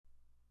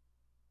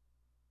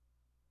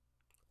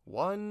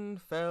One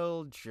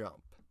fell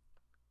jump.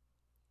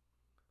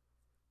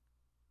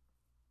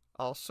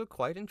 Also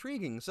quite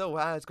intriguing. So,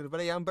 it's good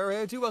everybody, I'm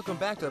Burhead. Welcome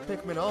back to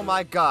Pikmin. Oh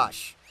my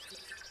gosh.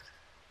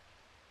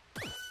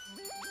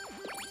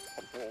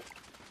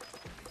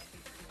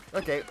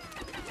 Okay.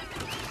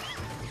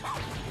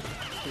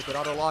 Stupid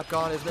auto lock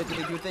on is making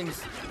me do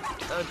things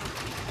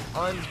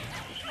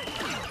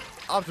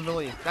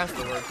optimally. That's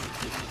the word.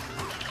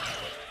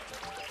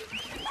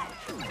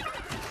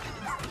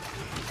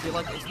 See,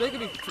 like, it's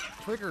making me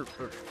trigger.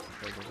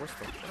 What's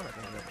the? What am I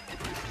thinking of?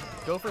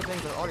 Go for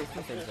things that already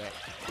do things at.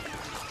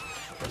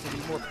 I have to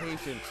be more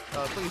patient.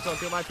 Please don't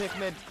kill my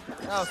Pikmin.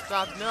 No,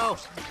 stop. No.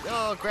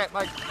 Oh, crap.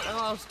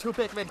 Oh, it's two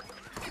Pikmin.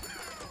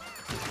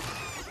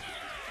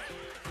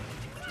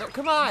 No,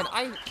 come on.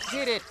 I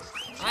hit it.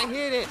 I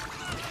hit it.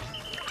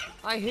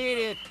 I hit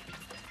it.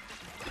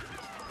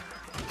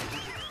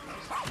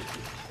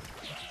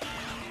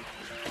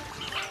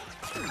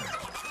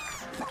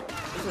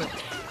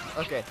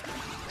 Okay.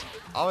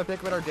 All my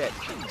Pikmin are dead.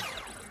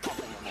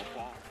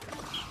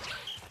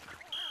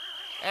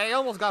 And I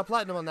almost got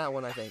platinum on that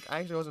one, I think. I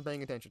actually wasn't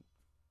paying attention.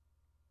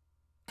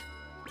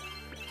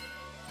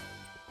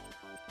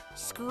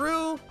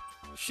 Screw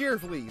shear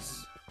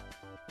fleas.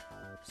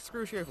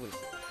 Screw shear fleas.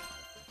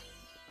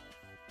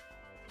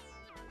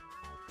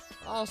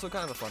 Also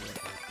kind of a fun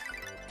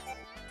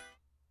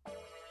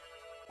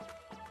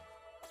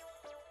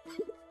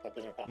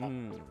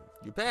one.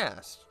 You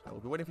passed. I will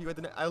be waiting for you at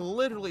the I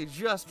literally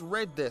just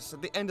read this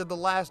at the end of the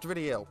last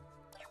video.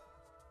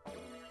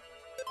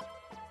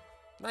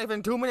 Not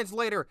even 2 minutes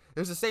later,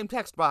 there's the same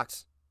text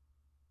box.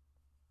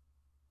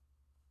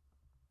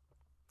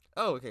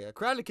 Oh, okay, a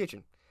crowded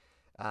kitchen.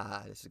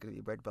 This is gonna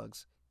be bread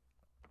bugs.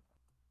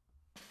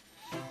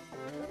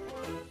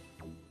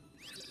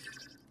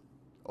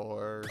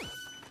 Or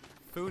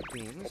food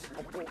beans.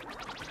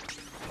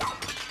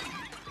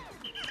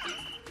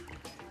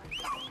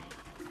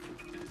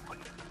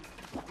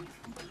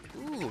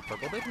 Ooh,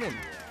 Purple Pikmin.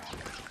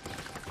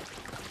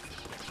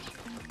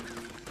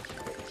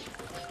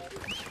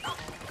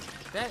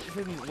 That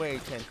shouldn't weigh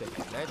 10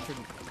 Pikmin.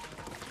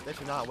 That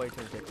should not weigh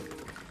 10 Pikmin.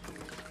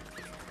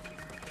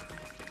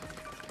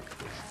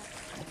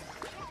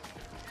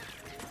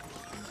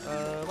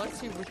 Let's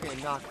see if we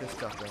can knock this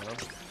stuff down.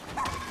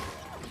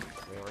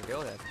 There we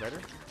go, that's better.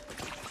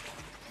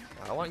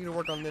 I want you to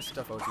work on this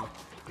stuff, OG.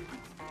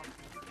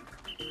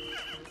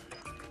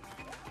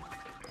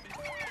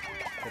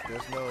 Hope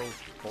there's no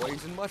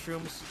poison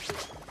mushrooms.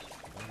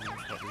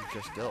 That we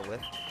just dealt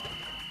with.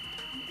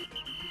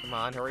 Come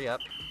on, hurry up.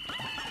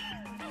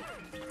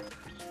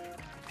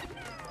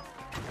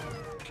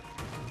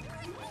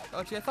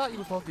 Oh, gee, I thought you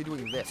were supposed to be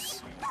doing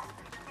this.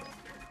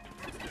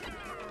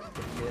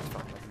 Yeah, it's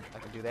fine. I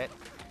can do that.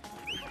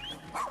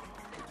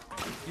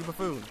 You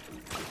buffoon.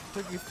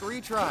 Took you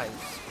 3 tries.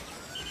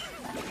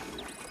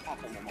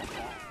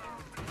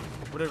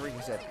 Whatever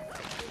you said.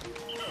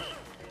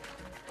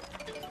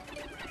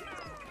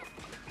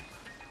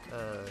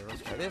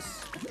 Let's try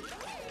this.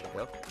 There we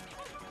go.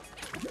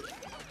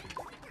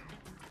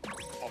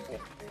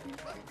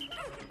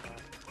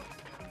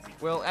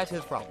 Well, that's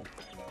his problem.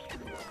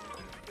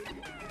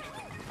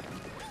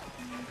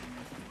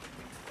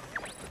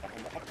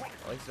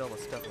 At least all the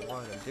stuff I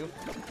wanted him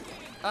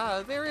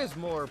to. There is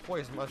more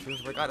poison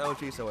mushrooms, but I got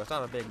OG, so it's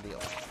not a big deal.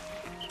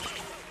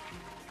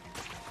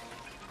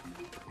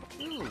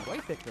 Ooh,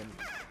 white Pikmin.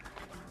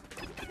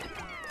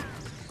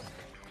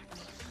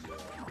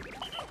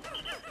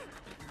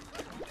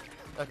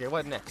 Okay,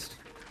 what next?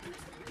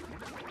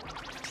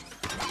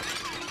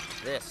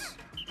 This.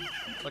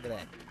 Look at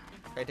that.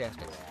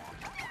 Fantastic.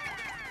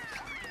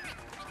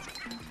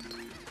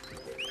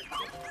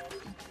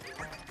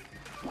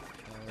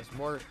 There's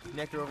more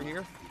nectar over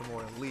here for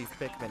more leaf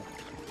Pikmin.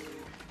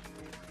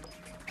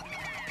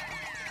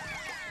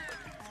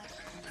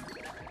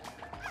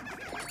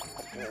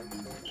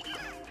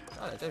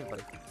 Oh, that's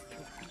everybody.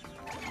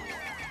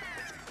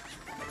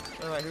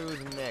 Alright,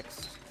 who's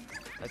next?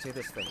 Let's see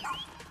this thing.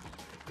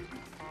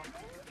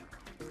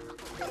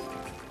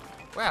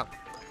 Wow.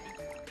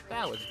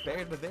 That was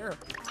buried with there.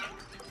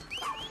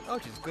 Oh,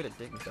 she's good at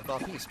digging stuff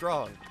off. He's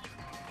strong.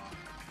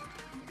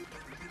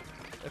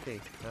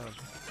 Okay,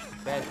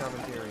 bad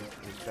commentary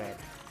is bad.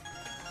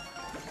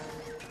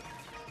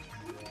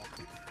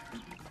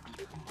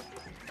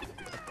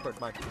 I put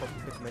my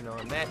Pikmin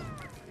on that.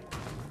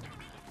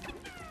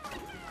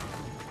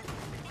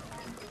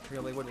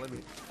 Really wouldn't let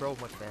me throw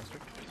much faster.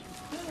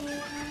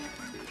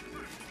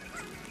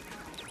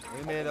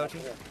 Wait a minute, Ochi.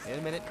 Wait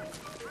a minute.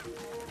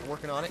 I'm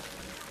working on it.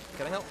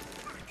 Can I help?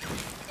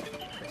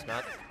 It's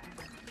not.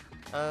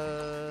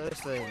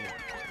 This thing.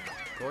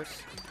 Of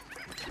course.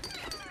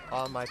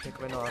 All my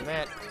Pikmin on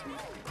that.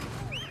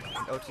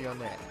 And OT on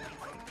that.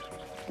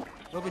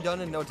 We'll be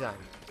done in no time.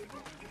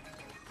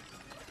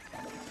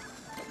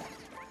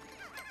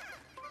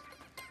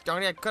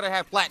 Darn it, I could have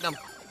had platinum.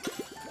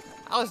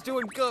 I was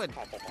doing good.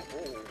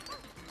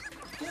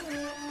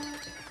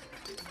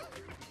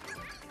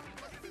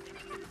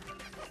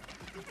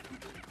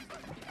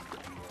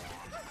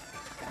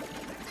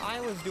 I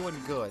was doing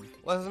good,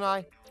 wasn't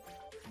I?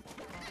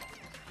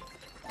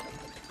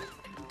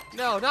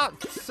 No,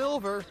 not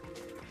silver.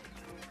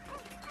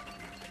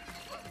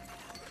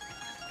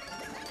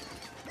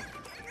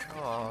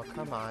 Oh,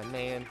 come on,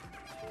 man.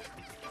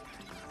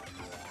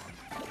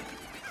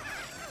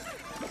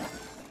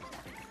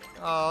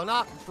 Oh,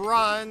 not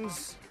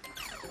bronze.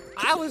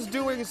 I was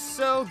doing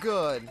so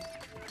good.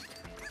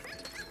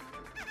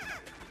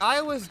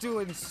 I was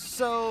doing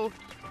so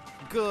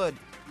good.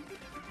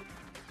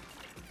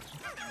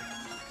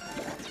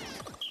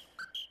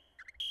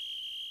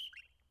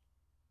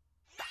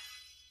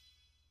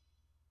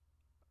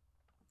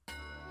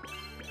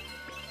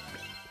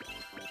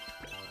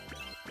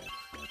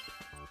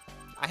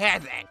 I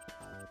had that.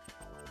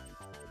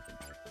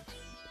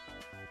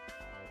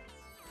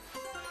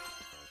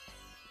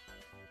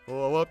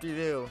 Oh,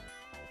 whoop-de-doo.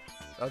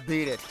 I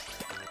beat it.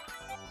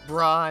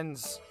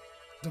 Bronze.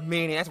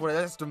 Demeaning.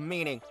 That's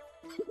demeaning.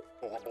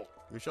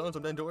 You're showing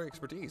some Dandori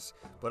expertise.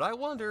 But I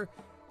wonder,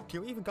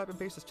 can we even copy and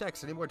paste this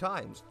text any more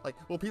times? Like,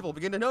 will people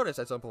begin to notice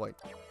at some point?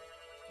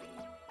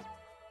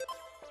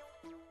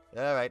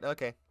 Alright,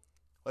 okay.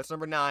 What's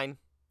number 9?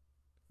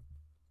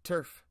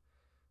 Turf.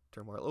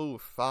 Turmoil. Ooh,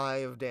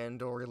 5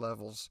 Dandori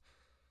levels.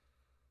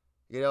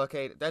 You know,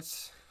 okay,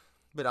 that's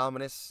a bit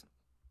ominous.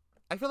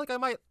 I feel like I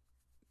might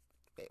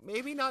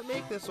maybe not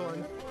make this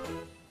one.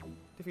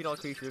 Defeat all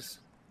creatures.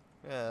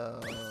 Oh,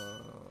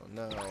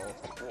 no.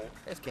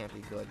 This can't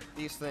be good.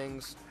 These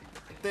things.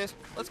 Let's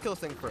kill this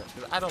thing first,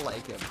 because I don't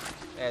like him,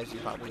 as you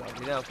probably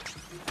already know.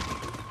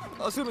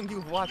 Assuming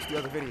you've watched the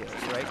other videos,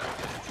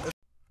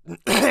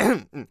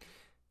 right?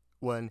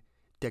 One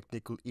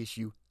technical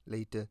issue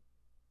later.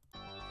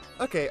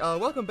 Okay,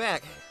 welcome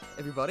back,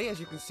 everybody. As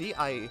you can see,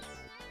 I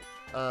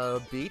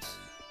beat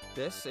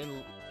this,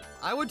 and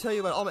I would tell you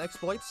about all my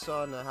exploits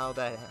on how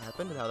that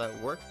happened and how that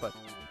worked, but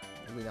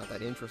really not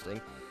that interesting.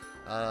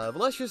 But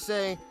let's just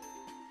say,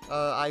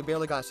 I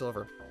barely got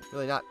silver.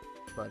 Really not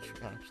much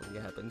actually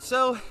happened.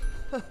 So,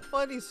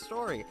 funny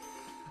story.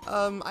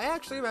 I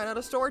actually ran out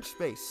of storage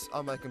space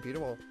on my computer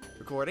while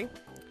recording.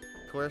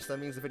 Of course, that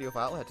means the video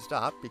file had to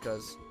stop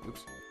because,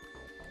 oops.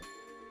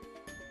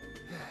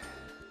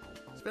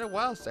 It's been a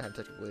while since I had a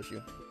technical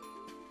issue.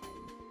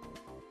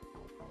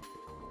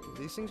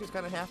 These things just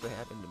kind of have to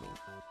happen to me.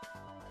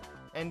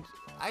 And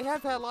I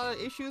have had a lot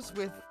of issues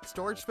with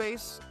storage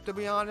space, to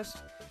be honest.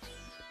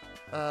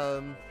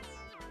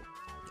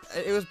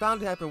 It was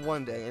bound to happen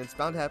one day, and it's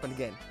bound to happen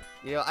again.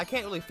 You know, I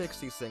can't really fix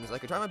these things. I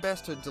can try my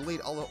best to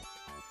delete a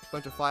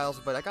bunch of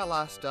files, but I got a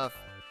lot of stuff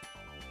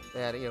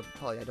that, you know,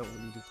 probably I don't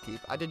really need to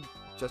keep. I did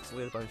just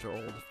delete a bunch of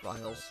old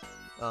files.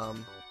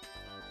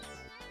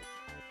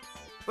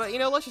 But, you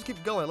know, let's just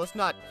keep going. Let's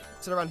not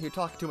sit around here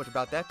talking too much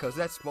about that, because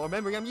that's more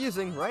memory I'm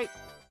using, right?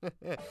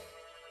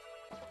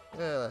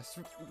 Really,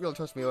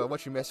 trust me,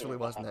 what you missed really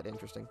wasn't that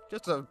interesting.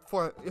 Just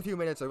for a few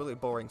minutes of really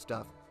boring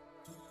stuff.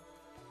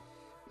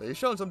 You're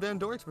showing some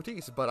Dandori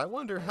expertise, but I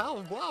wonder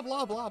how blah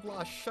blah blah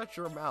blah. Shut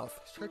your mouth.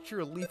 Shut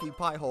your leafy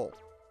pie hole.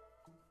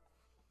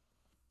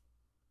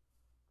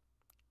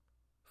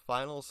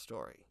 Final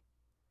story.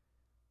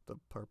 The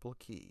purple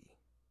key.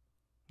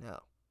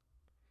 Now.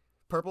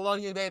 Purple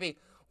onion, baby.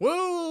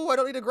 Woo! I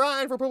don't need to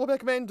grind for Purple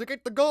Pikmin to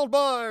get the gold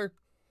bar!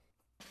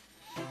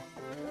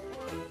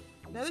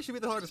 Now this should be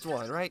the hardest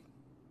one, right?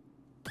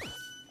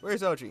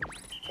 Where's Ochi?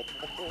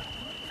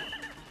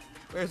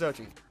 Where's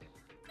Ochi?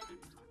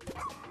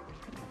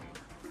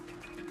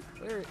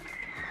 Where?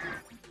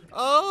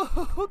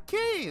 Oh,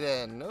 okay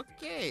then.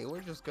 Okay,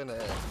 we're gonna.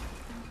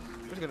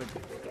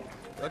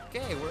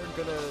 Okay,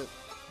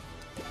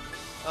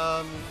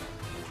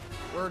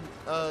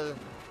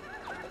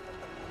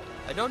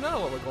 I don't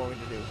know what we're going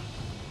to do.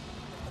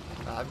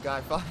 I've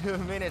got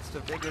 5 minutes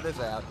to figure this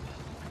out.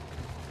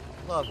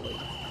 Lovely.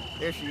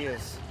 There she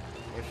is.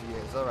 There she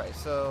is. Alright,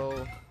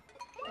 so...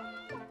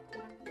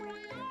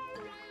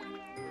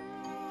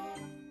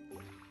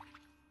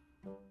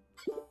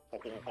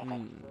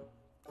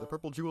 The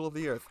purple jewel of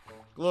the earth.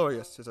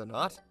 Glorious, is it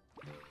not?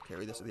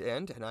 Carry this to the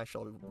end, and I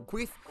shall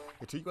bequeath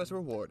it to you as a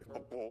reward.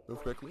 Move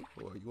quickly,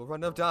 or you will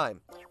run out of time.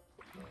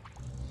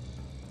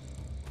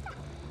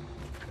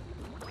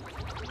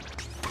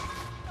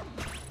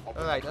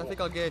 Alright, I think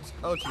I'll get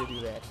Ochi to do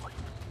that.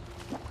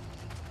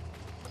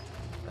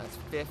 That's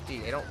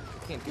 50. I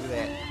can't do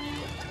that.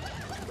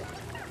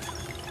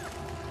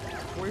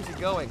 Where's he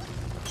going?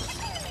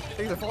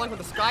 Things are falling from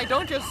the sky.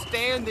 Don't just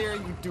stand there,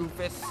 you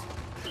doofus.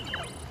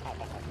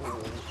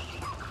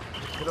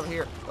 Get over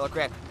here. Oh,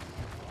 crap.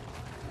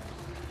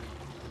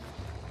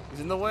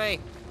 He's in the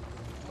way.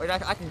 Wait, I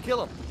can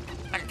kill him.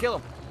 I can kill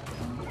him.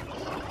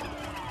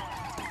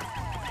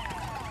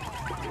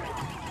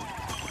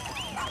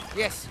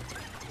 Yes.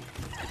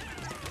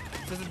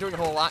 This isn't doing a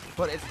whole lot,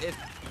 but it's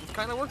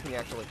kind of working,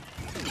 actually.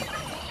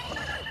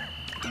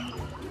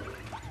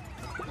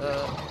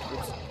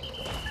 Oops.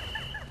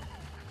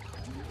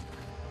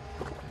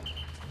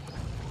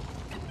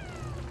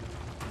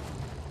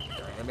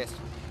 Sorry, I missed.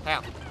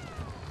 How?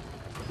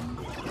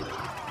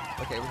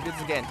 Okay, we can do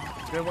this again.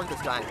 It's gonna work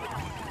this time.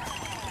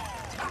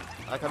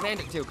 I command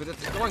it to, because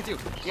it's going to.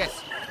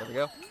 Yes. There we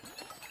go.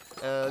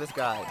 This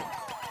guy.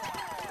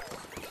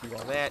 You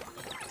got that.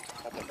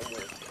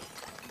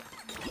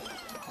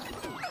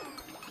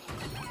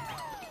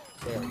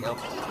 There we go.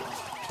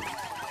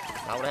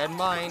 Not what I had in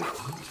mind.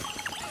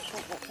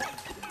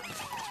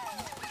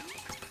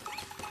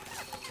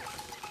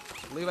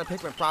 Leave my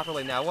Pikmin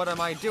properly now. What am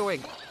I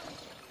doing?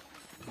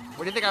 What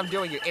do you think I'm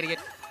doing, you idiot?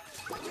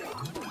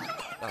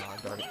 Oh,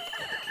 darn it.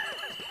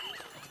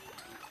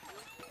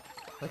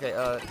 Okay,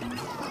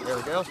 there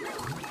we go.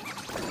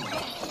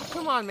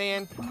 Come on,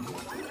 man.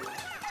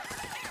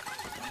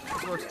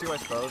 This works too, I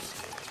suppose.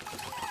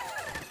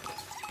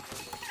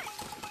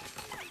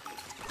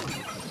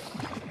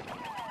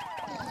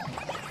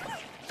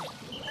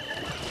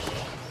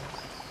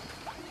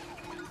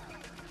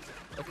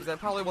 Okay, that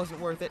probably wasn't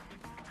worth it,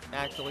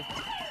 actually.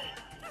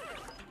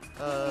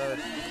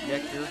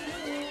 Nectar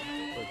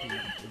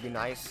would be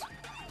nice.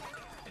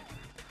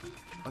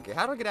 Okay,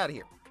 how do I get out of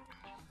here?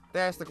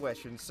 That's the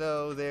question.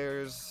 So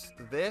there's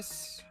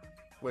this,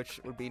 which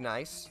would be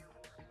nice.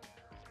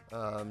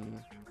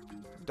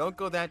 Don't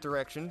go that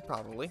direction,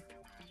 probably.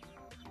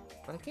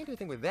 But I can't do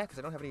anything with that because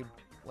I don't have any,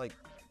 like,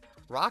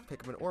 rock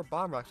Pikmin or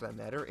bomb rocks for that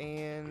matter.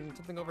 And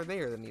something over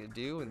there that I need to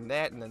do, and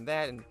that, and then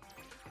that, and...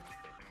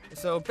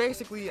 So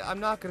basically,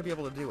 I'm not going to be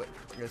able to do it,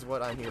 is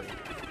what I'm hearing.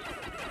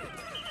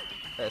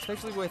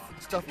 Especially with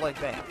stuff like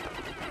that.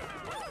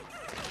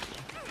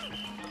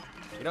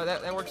 You know,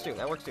 that works too,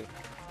 that works too.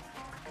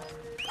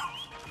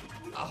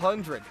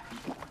 100.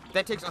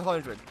 That takes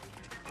 100.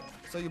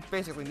 So you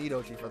basically need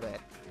OG for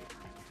that.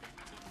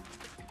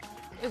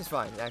 It's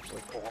fine,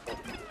 actually.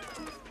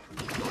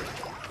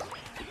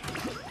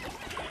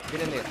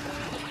 Get in there.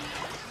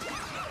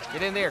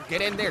 Get in there,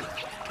 get in there.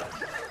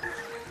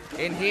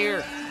 In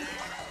here.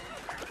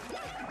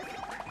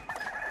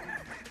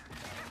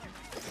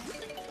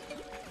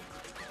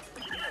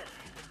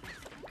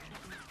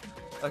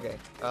 Okay,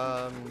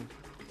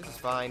 this is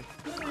fine.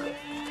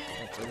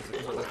 Actually, this is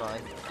completely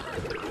fine.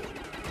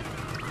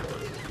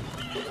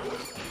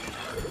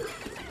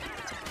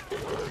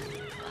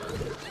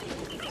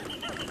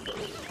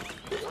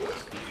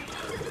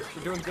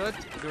 We're doing good,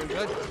 we're doing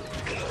good.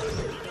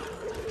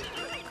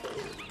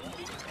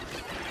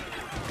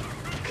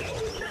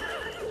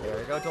 There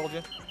we go, told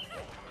you.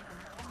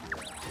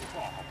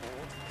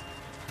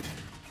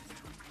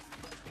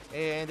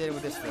 And then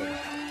with this thing.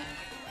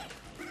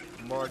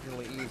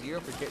 Marginally easier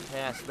if we get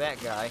past that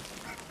guy.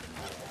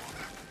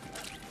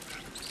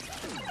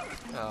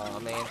 Oh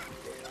man.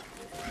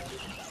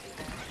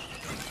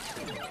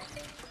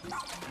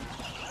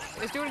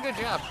 It's doing a good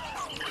job,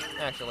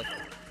 actually.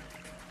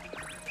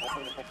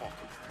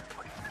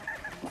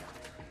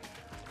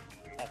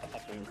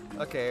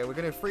 Okay, we're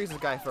gonna freeze this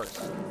guy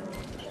first.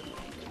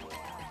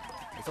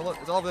 It's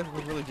all that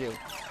we really do.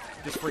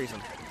 Just freeze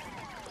him.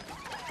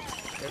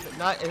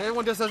 If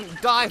everyone just doesn't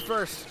die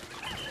first.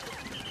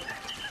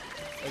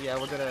 Oh yeah,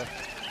 we're gonna...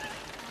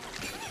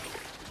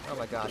 Oh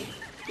my gosh.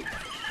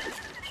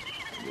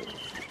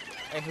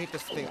 I hate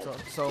this thing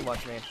so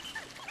much, man.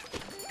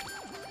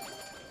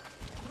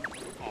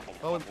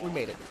 Oh, we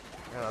made it.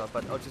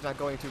 But oh, she's not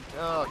going to...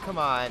 Oh, come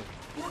on.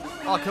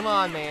 Oh, come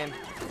on, man.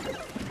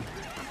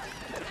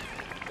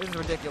 This is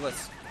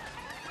ridiculous.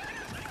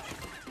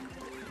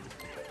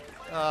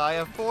 I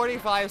have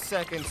 45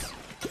 seconds.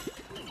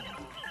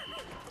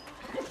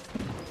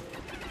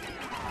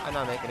 I'm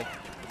not making it.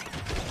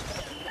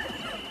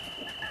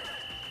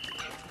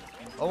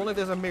 Only if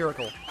there's a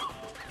miracle.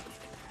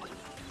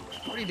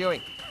 What are you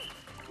doing?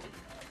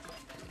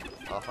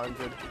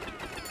 100.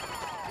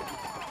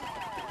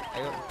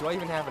 Do I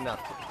even have enough?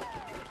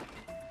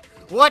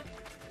 What?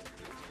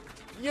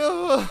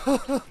 You.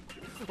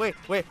 Wait.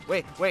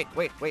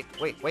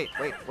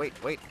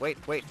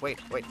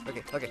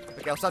 Okay.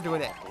 I'll stop doing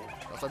that.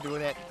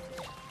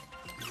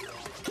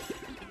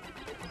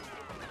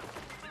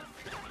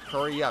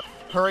 Hurry up.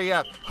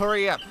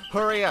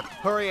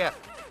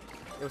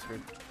 It was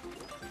screwed.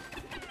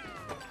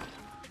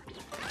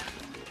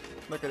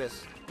 Look at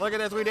this.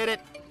 We did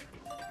it.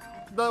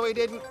 No, we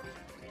didn't.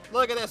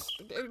 Look at this.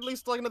 At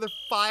least like another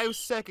 5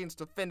 seconds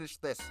to finish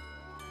this.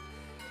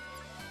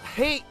 I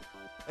hate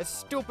a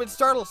stupid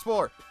startle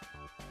spore.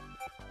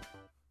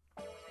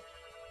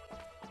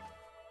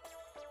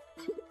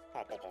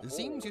 It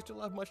seems you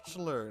still have much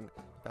to learn.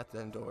 Path to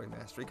Endori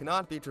Mastery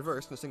cannot be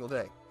traversed in a single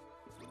day.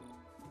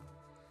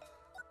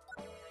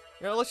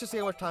 You know, let's just see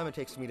how much time it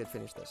takes for me to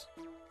finish this.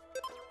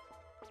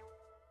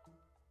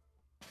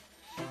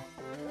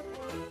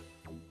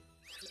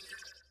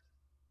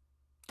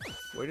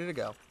 Where did it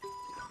go?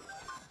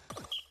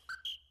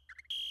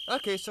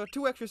 Okay, so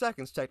 2 extra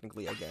seconds,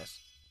 technically, I guess.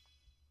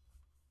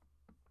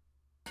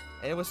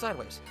 And it was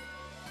sideways.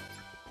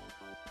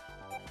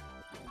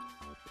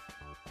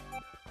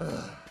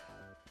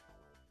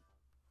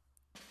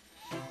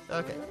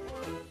 Okay.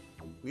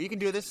 We can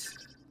do this.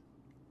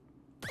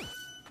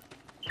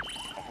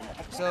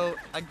 So,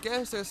 I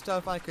guess there's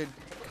stuff I could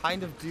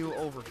kind of do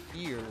over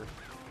here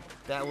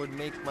that would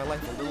make my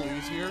life a little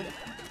easier.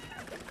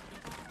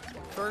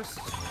 First,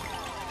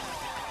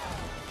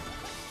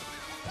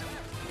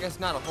 guess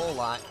not a whole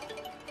lot.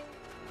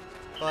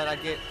 But I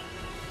get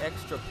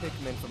extra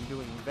Pikmin from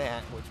doing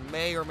that, which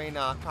may or may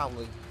not,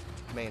 probably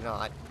may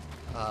not,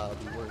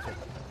 be worth it.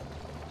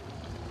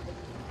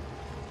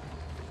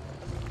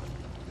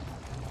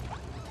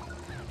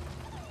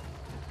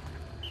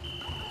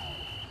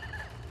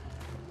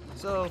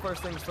 So,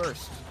 first things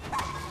first.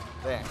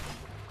 There.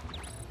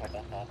 What the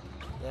heck?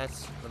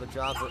 That's for the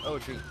job for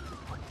Ochi.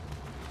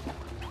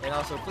 And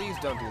also, please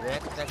don't do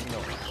that. That's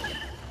annoying.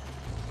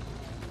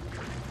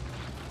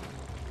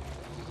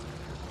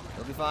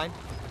 You'll be fine.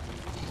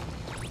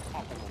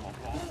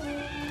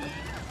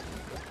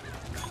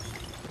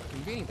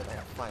 Convenient that I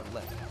have 5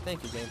 left.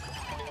 Thank you, game.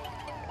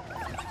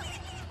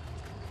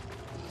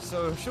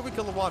 So, should we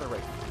kill the water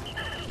wraith?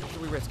 Or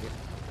should we risk it?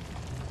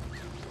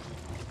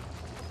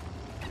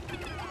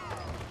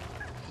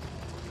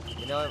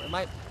 You know, it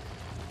might...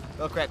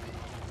 Oh, crap.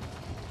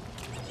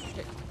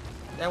 Okay.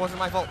 That wasn't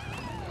my fault.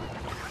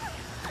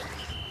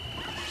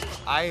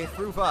 I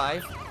threw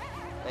 5,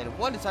 and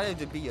one decided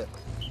to be a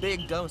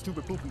big, dumb,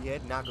 stupid, poopy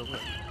head and not go in.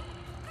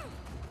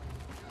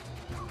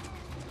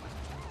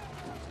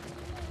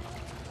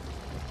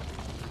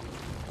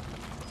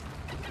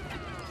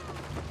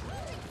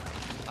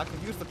 I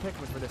could use the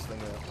Pikmin for this thing,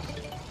 though.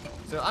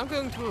 So I'm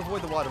going to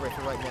avoid the water wraith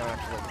for right now,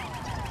 actually.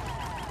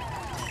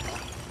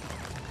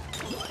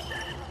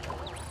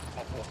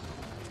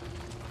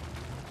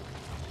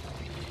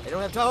 I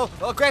don't have time.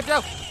 Oh, crap,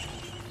 no!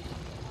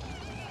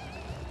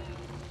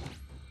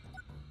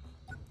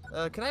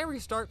 Can I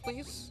restart,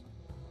 please?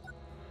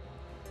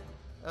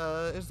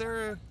 Is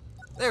there...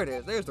 There it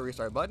is. There's the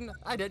restart button.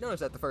 I didn't notice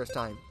that the first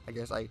time. I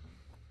guess I...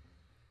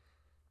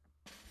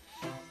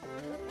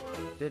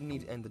 didn't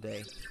need to end the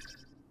day.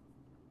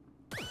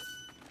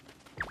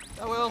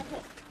 Oh well.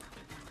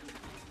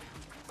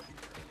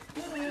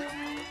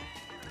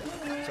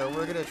 So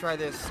we're gonna try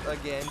this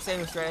again.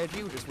 Same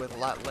strategy, just with a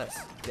lot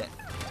less death.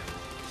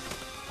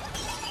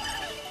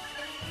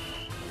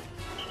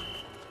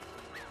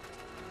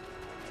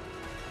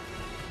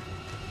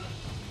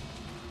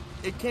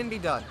 It can be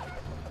done.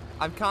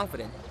 I'm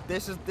confident.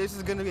 This is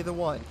gonna be the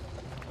one.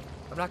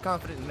 I'm not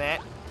confident in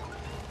that,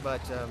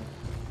 but I'm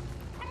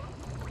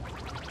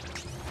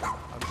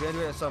gonna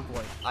do it at some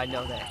point. I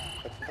know that.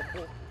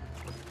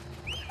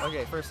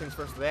 Okay, first things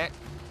first with that.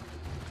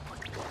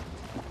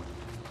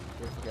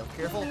 Careful,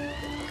 careful.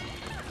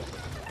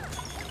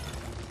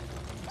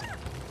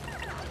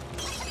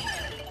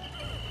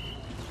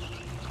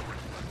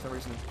 For some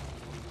reason,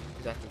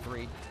 exactly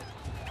 3.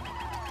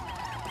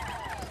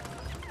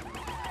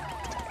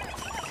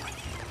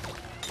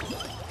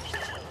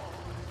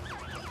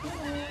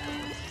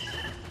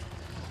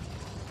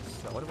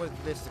 So, I wonder what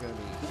this is going to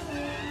be.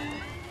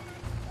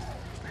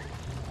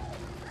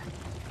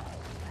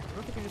 I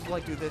don't think we just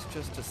like do this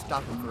just to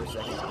stop him for a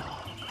second.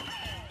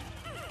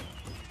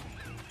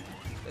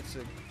 That's a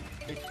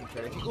interesting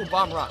strategy. Ooh,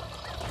 bomb rock.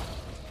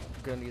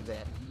 Gonna need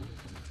that.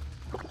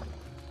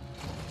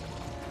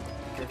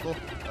 Careful.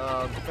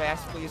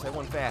 Fast, please. I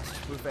want fast.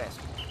 Move fast.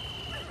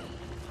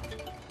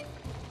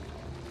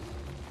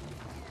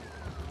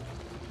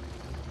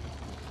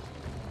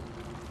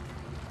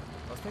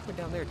 I was Pikmin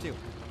down there too.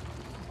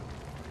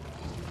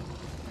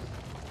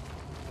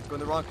 Going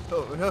the wrong.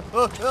 Oh, no!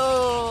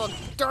 Oh!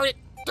 Darn it!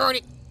 Darn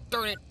it!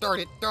 Darn it! Darn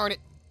it! Darn it!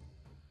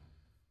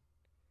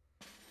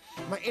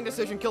 My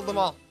indecision killed them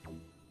all.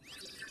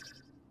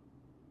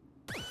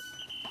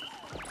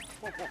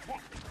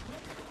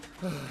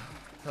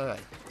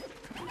 Alright.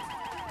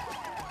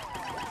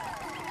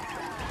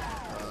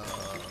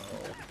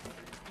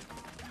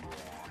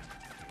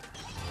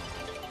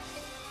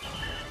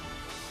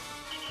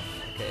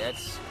 Okay,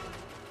 that's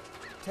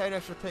 10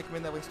 extra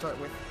Pikmin that we start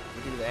with.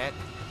 We do that.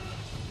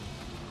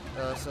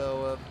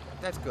 So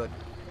that's good.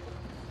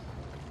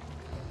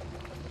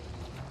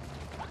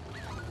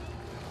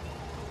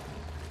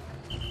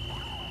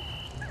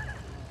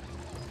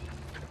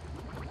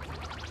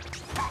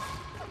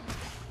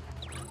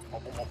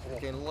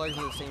 Again,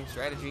 largely the same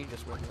strategy,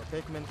 just with more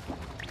Pikmin.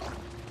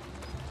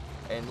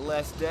 And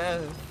less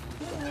death.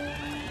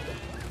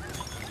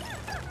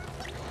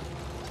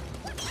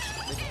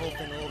 Make the whole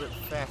thing a little bit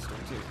faster,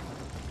 too.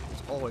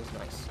 It's always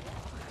nice.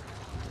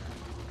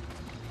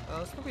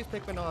 Let's put these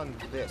Pikmin on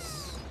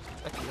this.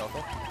 That could be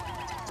helpful.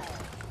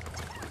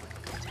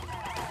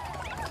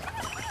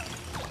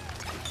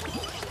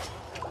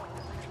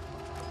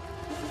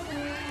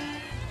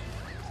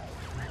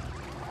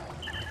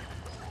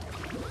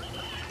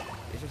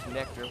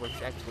 Nectar,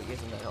 which actually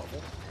isn't that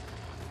helpful.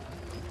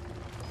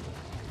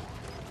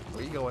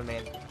 Where you going,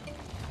 man?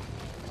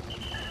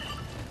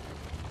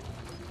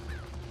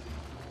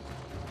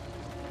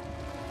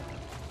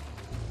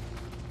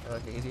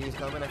 Okay, he's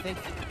coming, I think.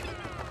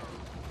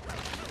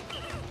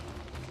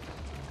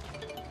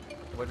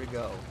 Where'd we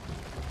go?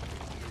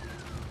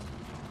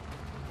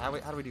 How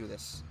do we do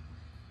this?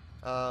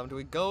 Do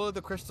we go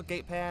the Crystal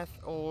Gate path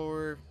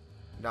or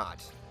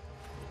not?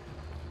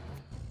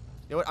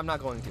 You know what? I'm not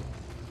going to.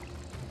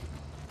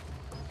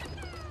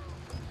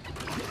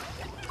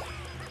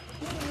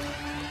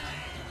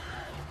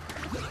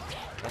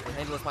 I can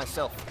handle this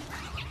myself.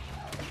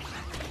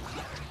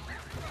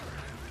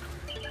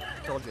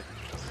 Told you.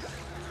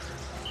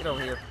 Get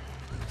over here.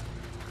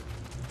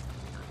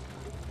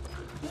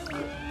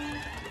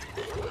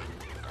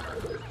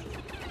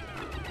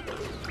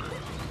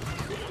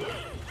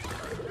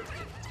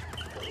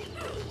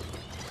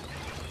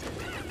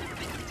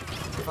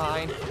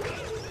 Fine.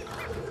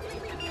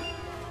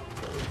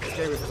 It's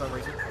scary for some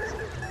reason.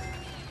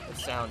 The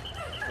sound.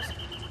 Just,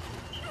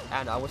 I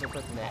don't know, I wasn't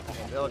expecting that.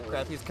 And, oh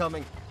crap, he's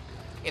coming.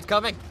 It's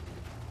coming!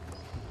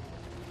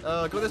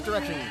 Go this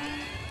direction.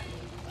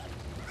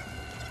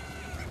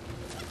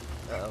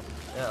 Uh-oh.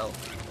 Uh-oh.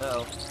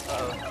 Uh-oh.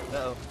 Uh-oh.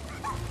 Uh-oh.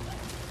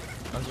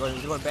 I'm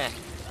going back.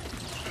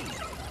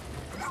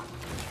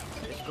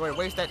 Just going to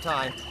waste that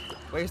time.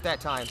 Waste that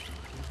time.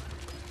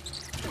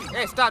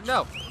 Hey, stop!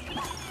 No!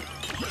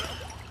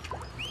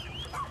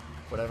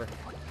 Whatever.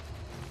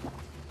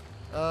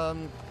 I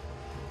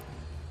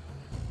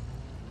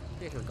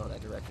think we'll go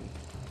that direction.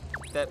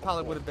 That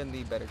probably would have been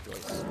the better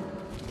choice.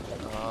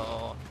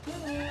 Oh.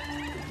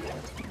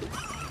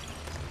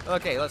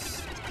 Okay,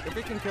 let's... If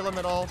we can kill him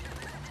at all...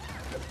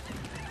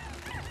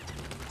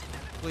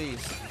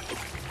 Please.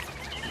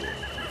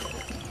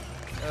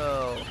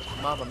 Oh,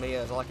 Mamma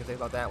Mia is all I can say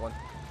about that one.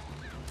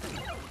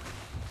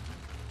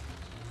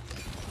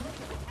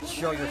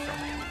 Show yourself.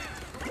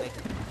 Thank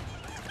you.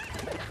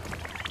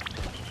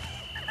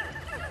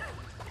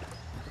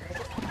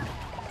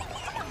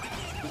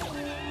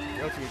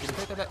 Okay, can you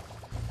pick that up?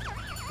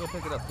 Go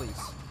pick it up,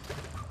 please.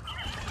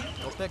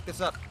 Go pick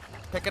this up.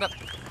 Pick it up.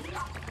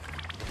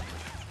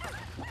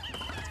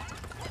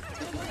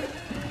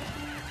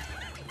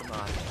 Come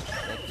on.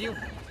 Thank you.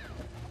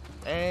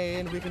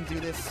 And we can do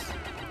this.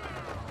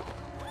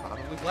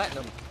 Probably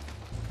platinum.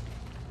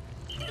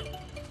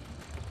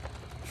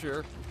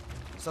 Sure.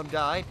 Some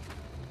died,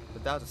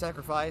 but that was a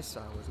sacrifice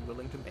I was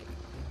willing to make.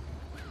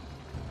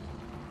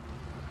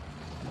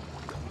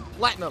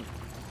 Platinum!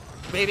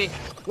 Baby!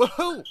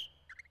 Woohoo!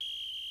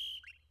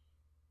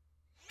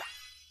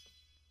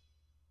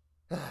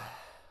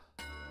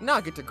 Now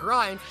I get to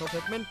grind,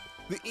 Purple Pikmin,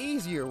 the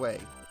easier way.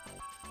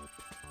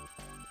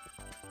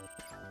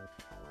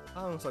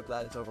 I'm so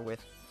glad it's over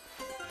with.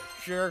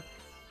 Sure,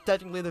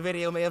 technically the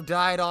video may have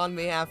died on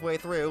me halfway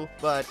through,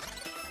 but...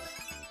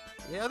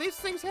 yeah, these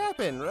things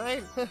happen,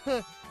 right?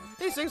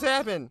 These things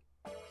happen.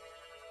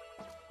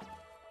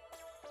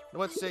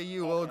 What say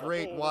you, O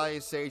great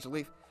wise sage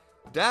Leaf?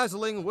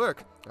 Dazzling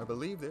work! I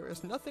believe there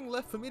is nothing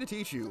left for me to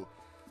teach you.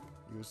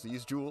 Use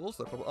these jewels,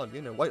 the purple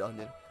onion and white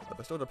onion, are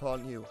bestowed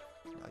upon you.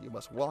 Now you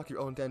must walk your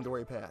own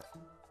Dandori path.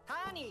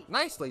 Honey.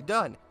 Nicely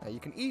done! Now you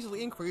can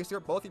easily increase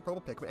both your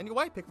purple Pikmin and your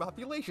white Pikmin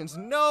populations.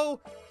 No!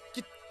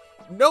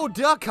 No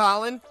duh,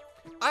 Colin!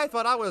 I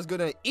thought I was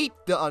gonna eat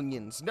the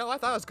onions. No, I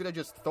thought I was gonna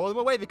just throw them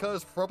away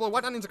because purple and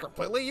white onions are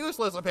completely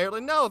useless,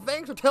 apparently. No,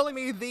 thanks for telling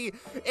me the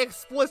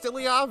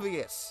explicitly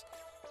obvious.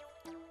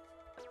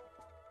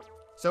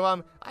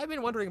 So, I've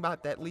been wondering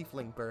about that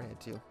leafling burrhead,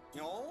 too.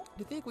 No. Do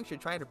you think we should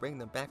try to bring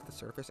them back to the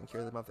surface and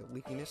cure them of their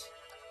leakiness?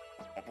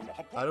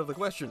 Out of the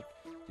question.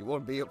 You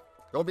won't be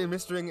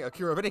administering a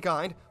cure of any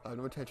kind. I have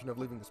no intention of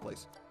leaving this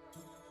place. I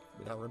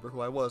may not remember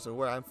who I was or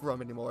where I'm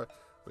from anymore,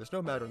 but it's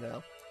no matter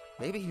now.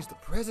 Maybe he's the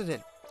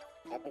president.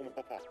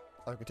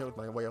 I'm content with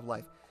my way of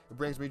life. It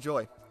brings me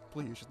joy.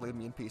 Please just leave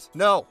me in peace.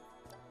 No!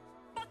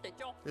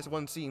 This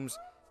one seems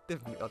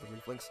different from the other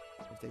leaflings.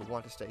 If they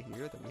want to stay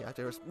here, then we have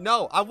to...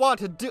 No! I want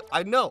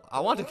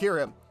to cure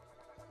him!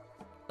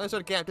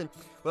 Understood, Captain.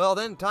 Well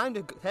then, time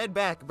to head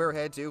back,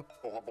 Burrhead, too.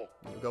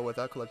 You'll go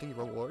without collecting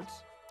your rewards.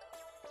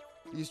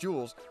 These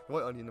jewels, the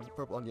white onion and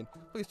purple onion,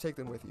 please take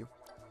them with you.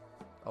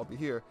 I'll be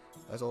here,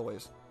 as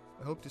always.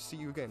 I hope to see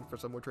you again for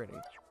some more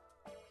training.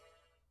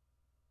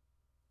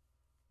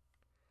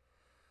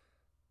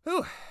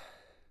 Whew.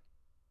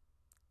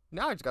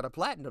 Now I just got a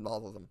platinum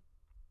all of them.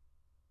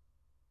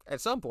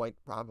 At some point,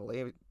 probably.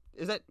 I mean,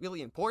 is that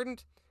really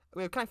important? I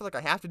mean, I kind of feel like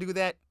I have to do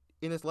that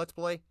in this Let's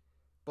Play.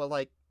 But,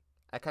 like,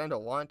 I kind of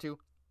don't want to.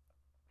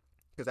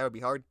 Because that would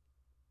be hard.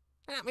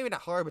 Maybe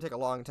not hard, but take a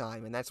long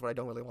time. And that's what I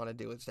don't really want to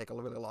do, is take a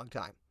really long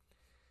time.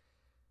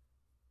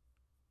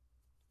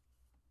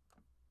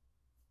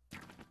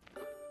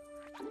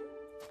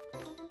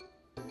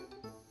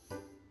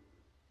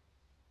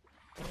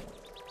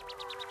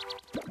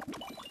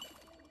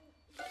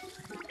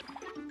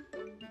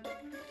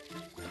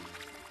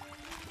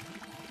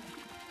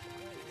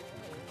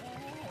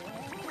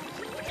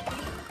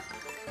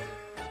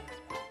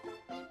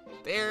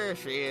 There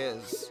she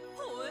is.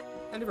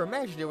 I never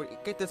imagined it would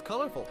get this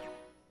colorful.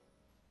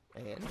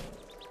 And...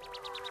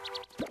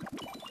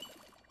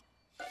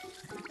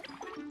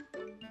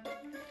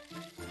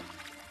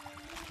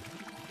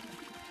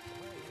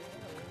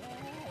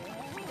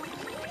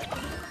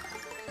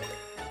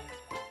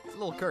 it's a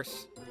little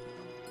curse.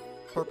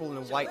 Purple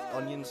and white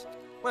onions.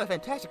 What a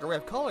fantastic array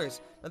of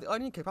colors. Now the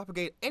onion can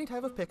propagate any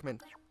type of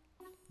Pikmin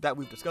that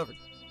we've discovered.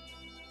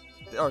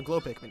 Or glow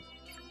Pikmin.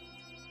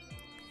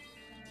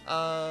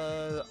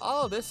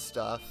 All this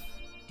stuff.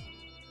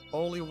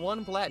 Only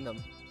one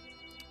platinum.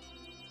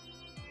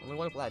 Only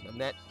one platinum.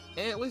 That,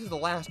 and at least it's the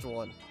last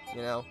one,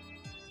 you know?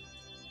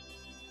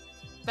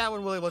 That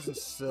one really wasn't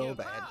so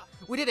bad.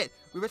 We did it!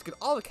 We rescued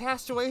all the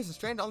castaways and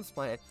stranded on this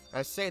planet.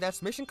 I say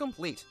that's mission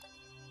complete.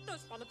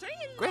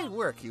 Great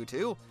work, you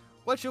two.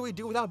 What should we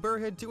do without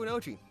Burrhead 2 and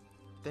Ochi?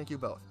 Thank you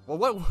both. Well,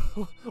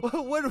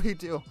 what do we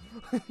do?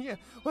 Yeah,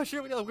 what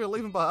should we do? We're gonna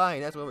leave him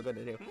behind. That's what we're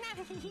gonna do.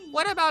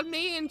 What about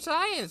me in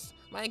science?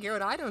 My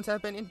Garrett items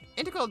have been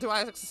integral to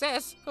our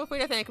success. Feel free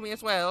to thank me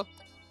as well.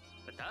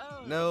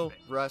 No,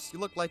 Russ, you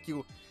look like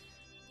you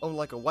own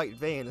like a white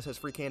van that says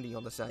free candy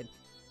on the side.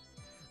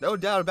 No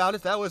doubt about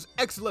it, that was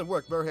excellent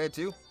work, Burrhead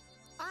 2.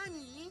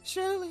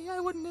 Surely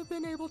I wouldn't have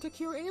been able to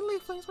cure any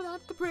leaflings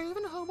without the brave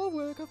and humble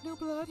work of New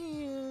Blood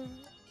here.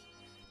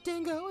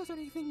 Dingo, is there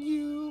anything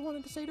you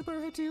wanted to say to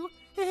Burrhead 2?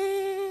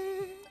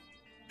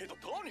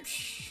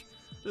 Shh,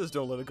 just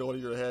don't let it go to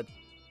your head.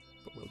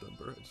 But well done,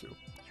 Burrhead 2.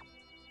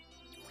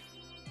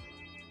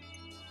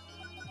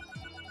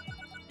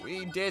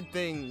 We did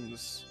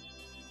things.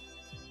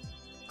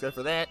 Except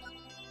for that,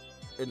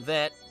 and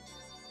that.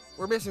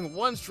 We're missing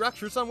one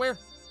structure somewhere.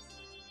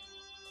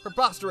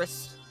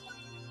 Preposterous.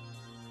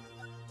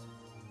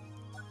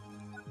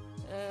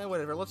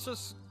 Whatever, let's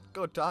just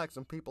go talk to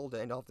some people to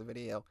end off the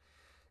video.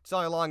 It's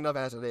only long enough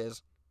as it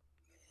is.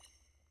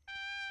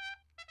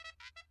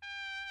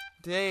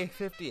 Day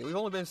 50. We've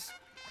almost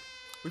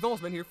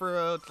been here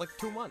for like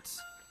 2 months.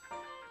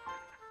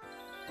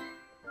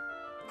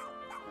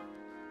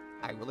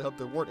 I really hope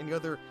there weren't any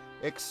other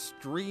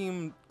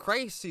extreme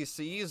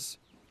crises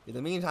in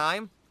the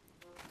meantime,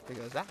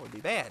 because that would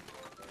be bad.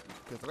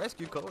 Because the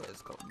rescue corps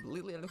is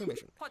completely out of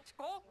commission.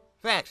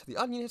 Fact, the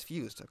onion is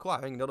fused,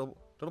 acquiring a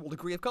notable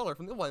degree of color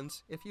from the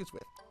ones it fused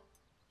with.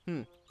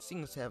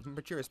 Seems to have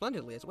matured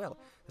splendidly as well.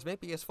 This may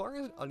be as far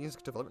as onion's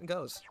development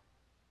goes.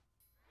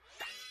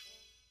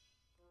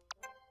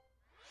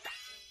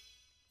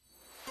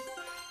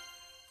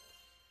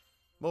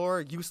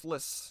 More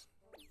useless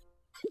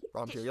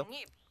raw material.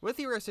 With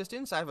your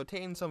assistance, I've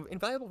obtained some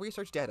invaluable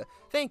research data.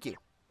 Thank you.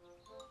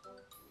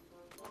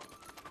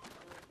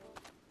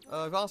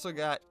 I've also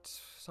got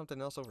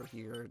something else over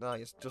here. No,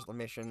 it's just the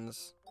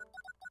missions.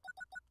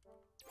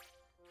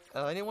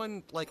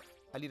 Anyone, like,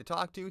 I need to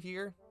talk to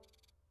here?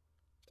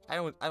 I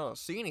don't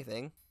see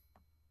anything.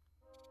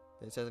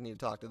 It says I need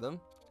to talk to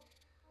them.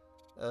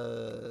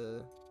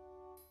 There's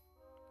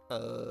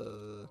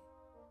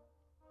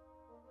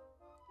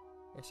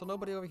still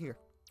nobody over here.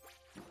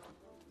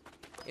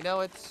 You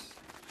know, it's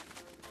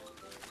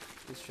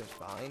just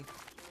fine.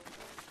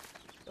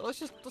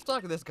 Let's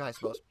talk to this guy, I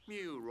suppose.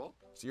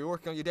 So you're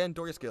working on your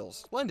Dendoria skills.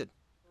 Splendid.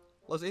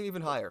 Let's aim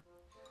even higher.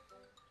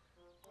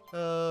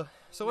 So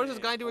what does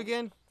this guy do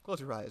again? Close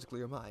your eyes, clear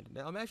your mind.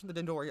 Now imagine the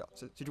Dendoria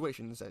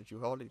situations that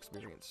you've already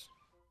experienced.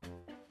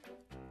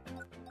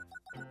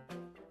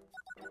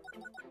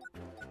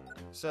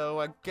 So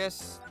I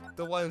guess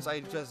the ones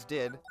I just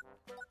did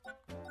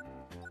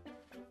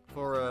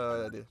for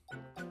the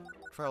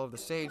trial of the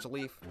Sage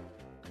Leaf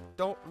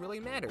don't really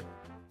matter.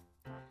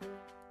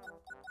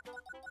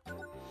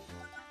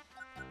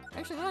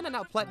 Actually, how did I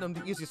not platinum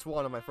the easiest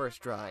one on my first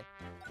try?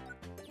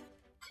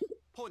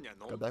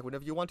 Come back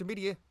whenever you want to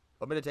media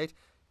or meditate.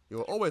 You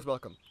are always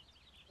welcome.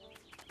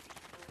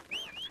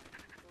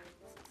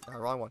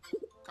 Wrong one.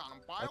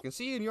 I can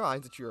see in your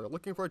eyes that you're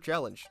looking for a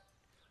challenge.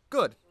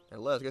 Good.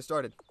 And let's get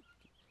started.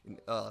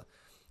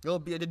 You'll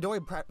be a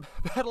Dendoria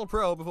battle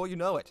pro before you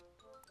know it.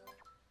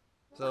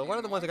 So what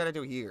are the ones I gotta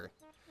do here?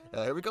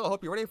 Here we go. I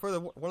hope you're ready for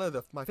one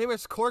of my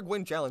famous Korg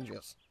win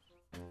challenges.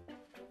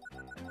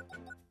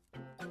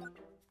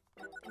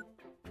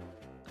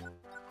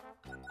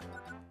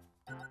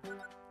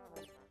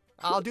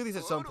 I'll do these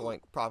at some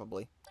point,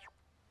 probably.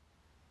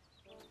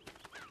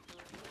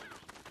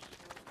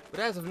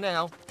 But as of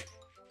now,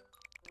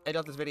 end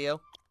of this video,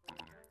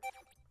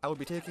 I will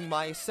be taking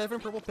my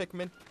 7 purple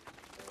Pikmin,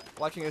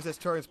 watching as this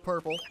turns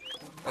purple.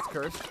 That's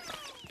cursed.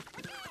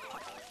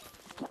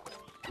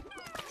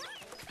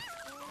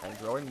 And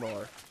growing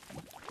more.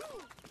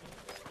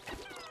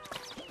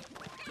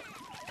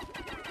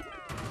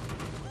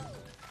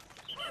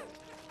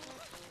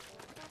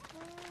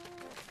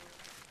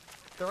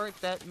 There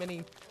aren't that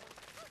many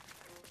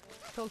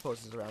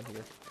teleposes around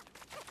here.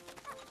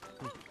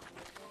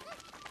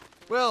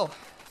 Well,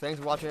 thanks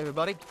for watching,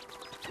 everybody.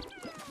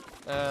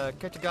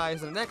 Catch you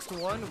guys in the next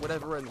one,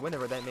 whatever and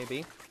whenever that may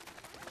be.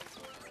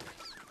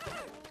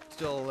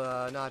 Still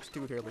not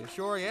too terribly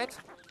sure yet.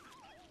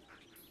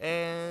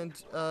 And,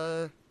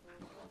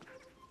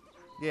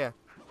 yeah.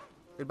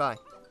 Goodbye.